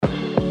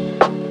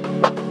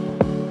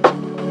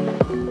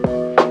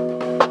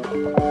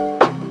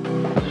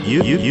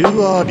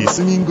You are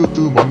listening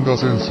to Manga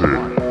Sensei.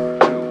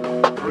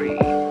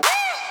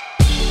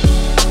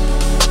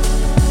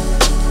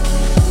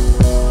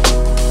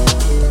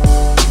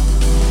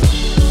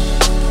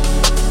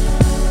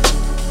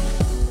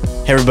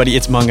 Hey everybody,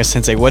 it's Manga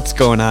Sensei. What's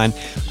going on?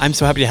 I'm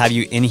so happy to have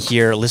you in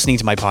here listening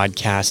to my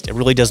podcast. It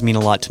really does mean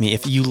a lot to me.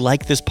 If you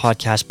like this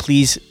podcast,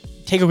 please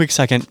take a quick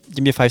second,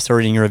 give me a 5-star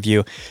rating and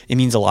review. It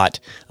means a lot.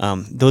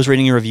 Those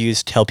rating and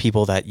reviews tell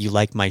people that you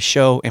like my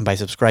show, and by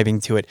subscribing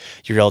to it,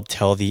 you're able to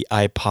tell the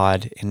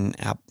iPod and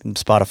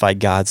Spotify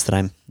gods that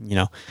I'm,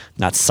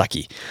 not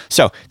sucky.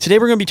 So today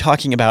we're going to be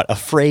talking about a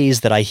phrase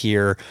that I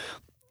hear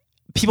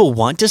people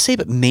want to say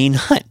but may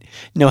not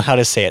know how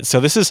to say it. So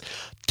this is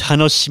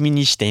Tanoshimi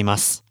ni shite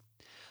imasu.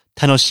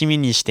 Tanoshimi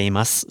ni shite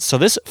imasu. So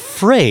this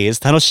phrase,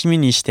 Tanoshimi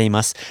ni shite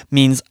imasu,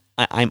 means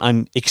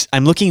I'm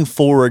looking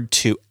forward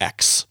to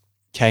X.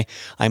 Okay,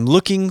 I'm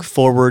looking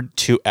forward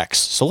to X.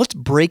 So let's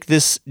break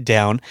this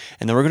down,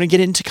 and then we're going to get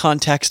into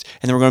context,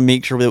 and then we're going to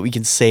make sure that we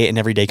can say it in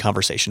everyday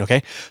conversation.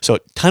 Okay, so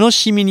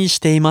Tanoshimi ni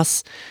shite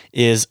imasu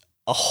is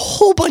a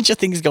whole bunch of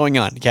things going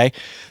on. Okay,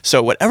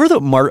 so whatever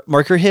the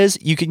marker is,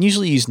 you can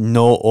usually use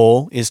no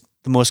o is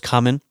the most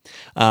common.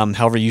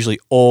 However, usually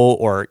o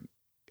or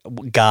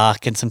ga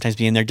can sometimes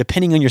be in there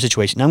depending on your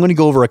situation. Now, I'm going to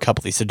go over a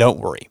couple of these, so don't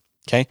worry.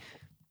 Okay,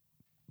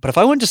 but if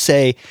I want to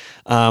say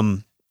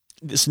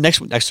this next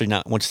one, actually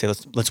not, I want to say,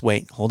 let's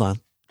wait, hold on.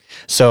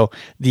 So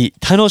the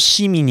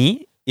tanoshimi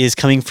ni is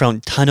coming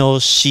from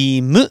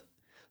tanoshimu.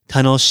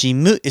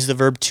 Tanoshimu is the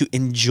verb to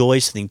enjoy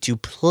something, to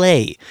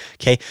play.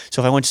 Okay,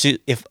 so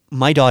if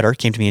my daughter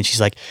came to me and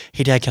she's like,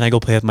 hey dad, can I go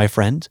play with my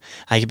friend?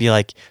 I could be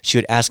like, she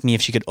would ask me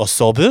if she could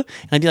osobu,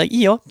 and I'd be like,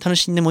 iyo,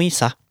 tanoshinde mo ii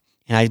sa.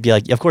 And I'd be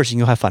like, yeah, of course, you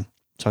can go have fun.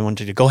 So I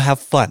wanted to go have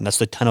fun. That's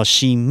the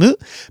tanoshimu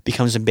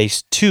becomes in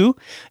base 2.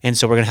 And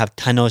so we're going to have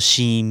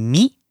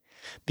tanoshimi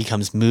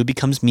becomes mu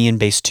becomes me in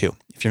base 2.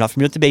 If you're not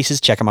familiar with the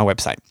bases, check out my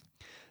website.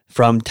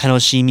 From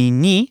tanoshimi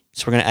ni,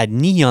 so we're going to add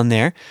ni on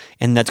there,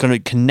 and that's going to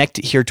connect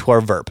it here to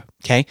our verb.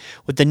 Okay,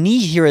 what the ni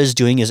here is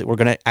doing is we're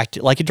going to act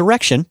like a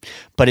direction,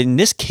 but in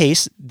this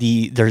case,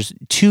 there's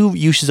two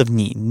uses of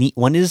ni.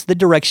 One is the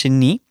direction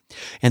ni,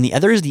 and the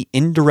other is the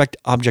indirect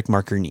object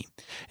marker ni.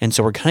 And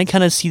so we're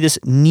kind of see this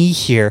ni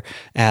here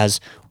as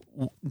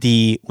when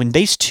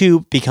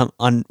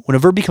a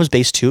verb becomes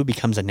base 2, it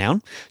becomes a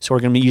noun. So we're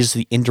going to use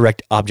the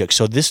indirect object.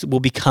 So this will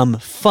become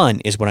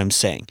fun is what I'm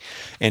saying.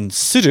 And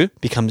suru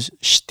becomes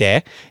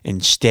shite,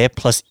 and shite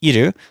plus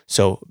iru.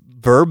 So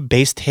verb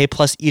base te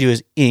plus iru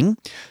is ing.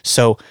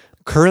 So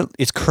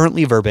it's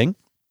currently verbing.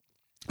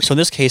 So in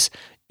this case,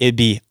 it'd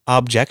be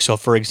object. So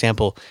for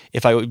example,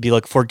 if I would be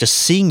look forward to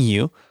seeing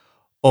you,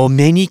 ome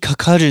ni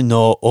kakaru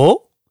no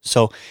o.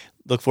 So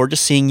look forward to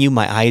seeing you,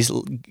 my eyes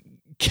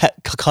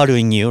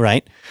kakaruing you,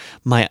 right?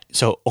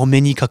 So ome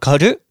ni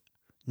kakaru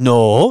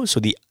no, so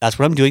that's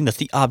what I'm doing. That's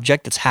the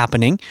object that's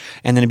happening,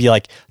 and then it'd be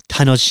like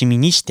tanoshimi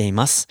ni shite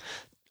imasu.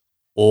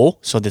 O,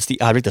 so that's the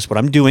object. That's what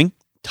I'm doing.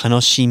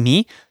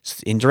 Tanoshimi, so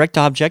the indirect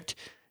object.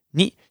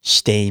 Ni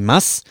shite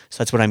imasu, so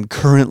that's what I'm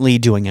currently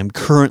doing. I'm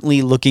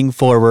currently looking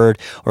forward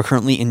or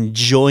currently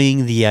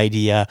enjoying the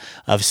idea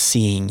of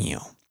seeing you.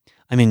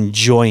 I'm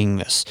enjoying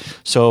this.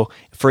 So,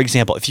 for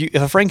example, if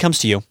a friend comes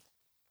to you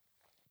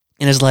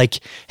and is like,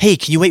 hey,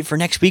 can you wait for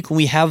next week when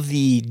we have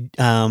the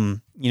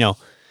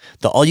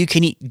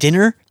all-you-can-eat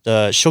dinner,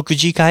 the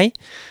shokuji kai?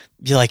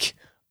 Be like,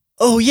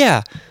 oh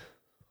yeah,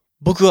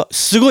 僕は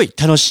すごい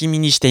楽しみ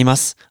にしていま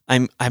す.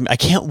 I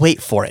can't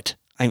wait for it.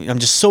 I'm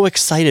just so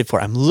excited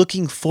for it. I'm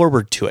looking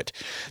forward to it.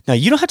 Now,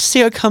 you don't have to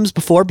say what comes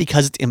before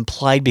because it's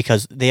implied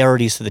because they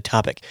already said the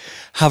topic.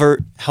 However,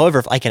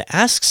 if I could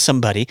ask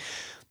somebody,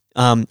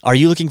 are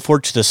you looking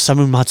forward to the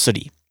summer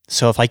matsuri?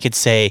 So if I could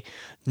say,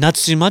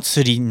 Natsu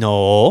matsuri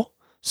no,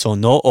 so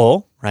no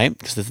o, right?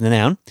 Because it's the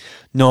noun.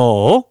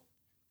 No,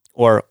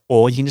 or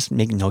o, you can just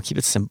make no, keep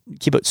it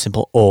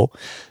simple, o.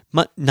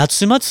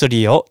 Natsu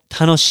matsuri o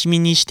tanoshimi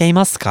ni shite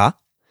imasu ka?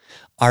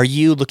 Are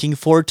you looking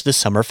forward to the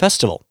summer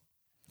festival?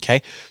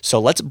 Okay, so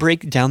let's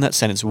break down that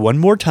sentence one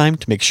more time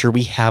to make sure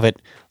we have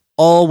it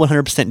all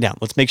 100% down.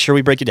 Let's make sure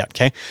we break it down,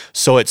 okay?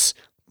 So it's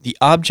the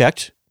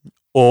object,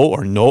 o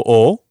or no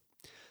o,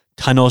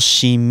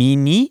 tanoshimi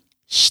ni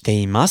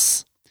shite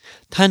imasu.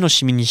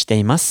 Tanoshimi ni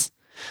shite imasu.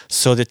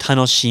 So the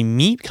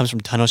tanoshimi comes from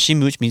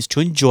tanoshimu, which means to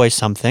enjoy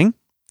something.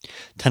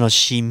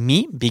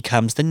 Tanoshimi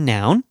becomes the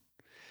noun.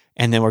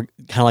 And then we're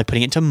kind of like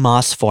putting it into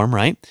mas form,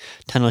 right?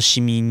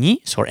 Tanoshimi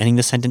ni. So we're ending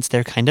the sentence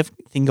there kind of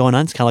thing going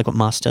on. It's kind of like what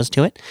mas does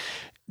to it.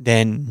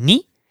 Then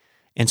ni.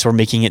 And so we're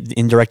making it the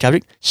indirect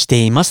object.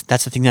 Shite imasu.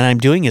 That's the thing that I'm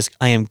doing is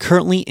I am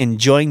currently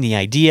enjoying the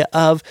idea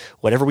of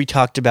whatever we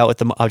talked about with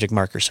the object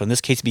marker. So in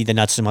this case, it'd be the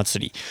Natsu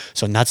Matsuri.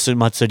 So Natsu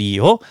Matsuri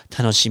o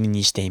tanoshimi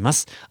ni shite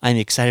imasu. I'm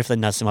excited for the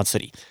Natsu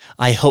Matsuri.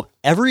 I hope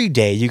every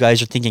day you guys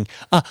are thinking,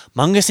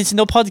 Manga Sensei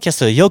no podcast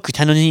yoku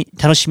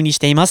tanoshimi ni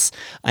shite imasu.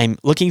 I'm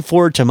looking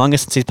forward to Manga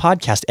Sensei's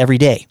podcast every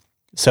day.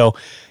 So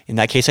in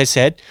that case, I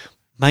said,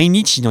 毎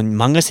日の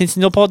Manga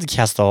Sensei no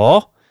podcast.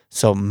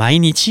 So 毎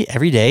日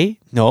every day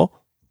no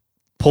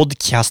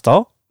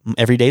podcast,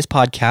 every day's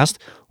podcast,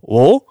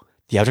 o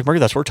The object marker,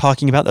 that's what we're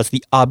talking about. That's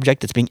the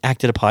object that's being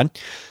acted upon.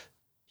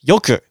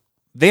 Yoku,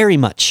 very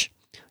much.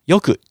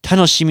 Yoku,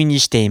 tanoshimi ni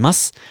shite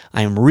imasu.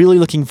 I am really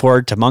looking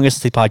forward to Manga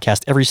Sensei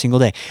podcast every single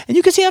day. And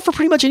you can see that for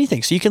pretty much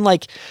anything. So you can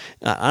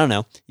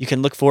you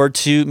can look forward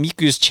to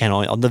Miku's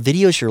channel on the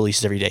videos she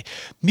releases every day.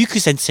 Miku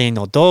Sensei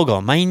no douga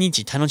o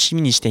mainichi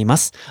tanoshimi ni shite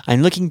imasu.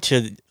 I'm looking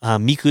to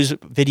Miku's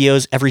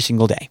videos every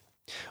single day.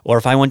 Or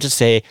if I want to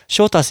say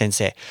Shota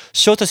Sensei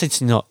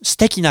no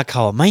suteki na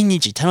kao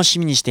mainichi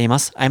tanoshimi ni shite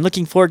imasu. I'm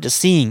looking forward to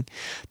seeing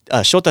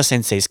Shota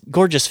Sensei's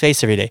gorgeous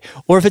face every day.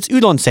 Or if it's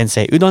Udon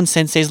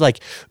Sensei's like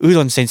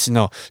Udon Sensei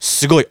no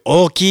sugoi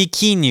ookii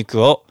kinniku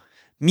o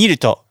miru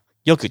to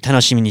yoku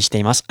tanoshimi ni shite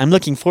imasu. I'm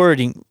looking forward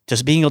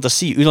to being able to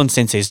see Udon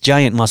Sensei's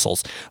giant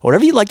muscles.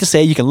 Whatever you like to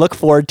say, you can look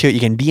forward to it. You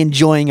can be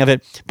enjoying of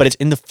it, but it's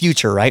in the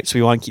future, right? So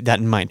we want to keep that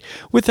in mind.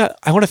 With that,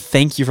 I want to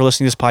thank you for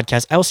listening to this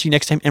podcast. I will see you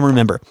next time. And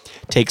remember,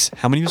 it takes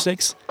how many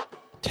mistakes?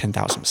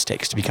 10,000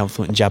 mistakes to become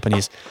fluent in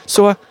Japanese.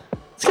 So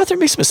let's go through and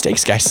make some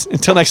mistakes, guys.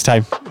 Until next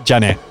time, ja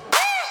ne.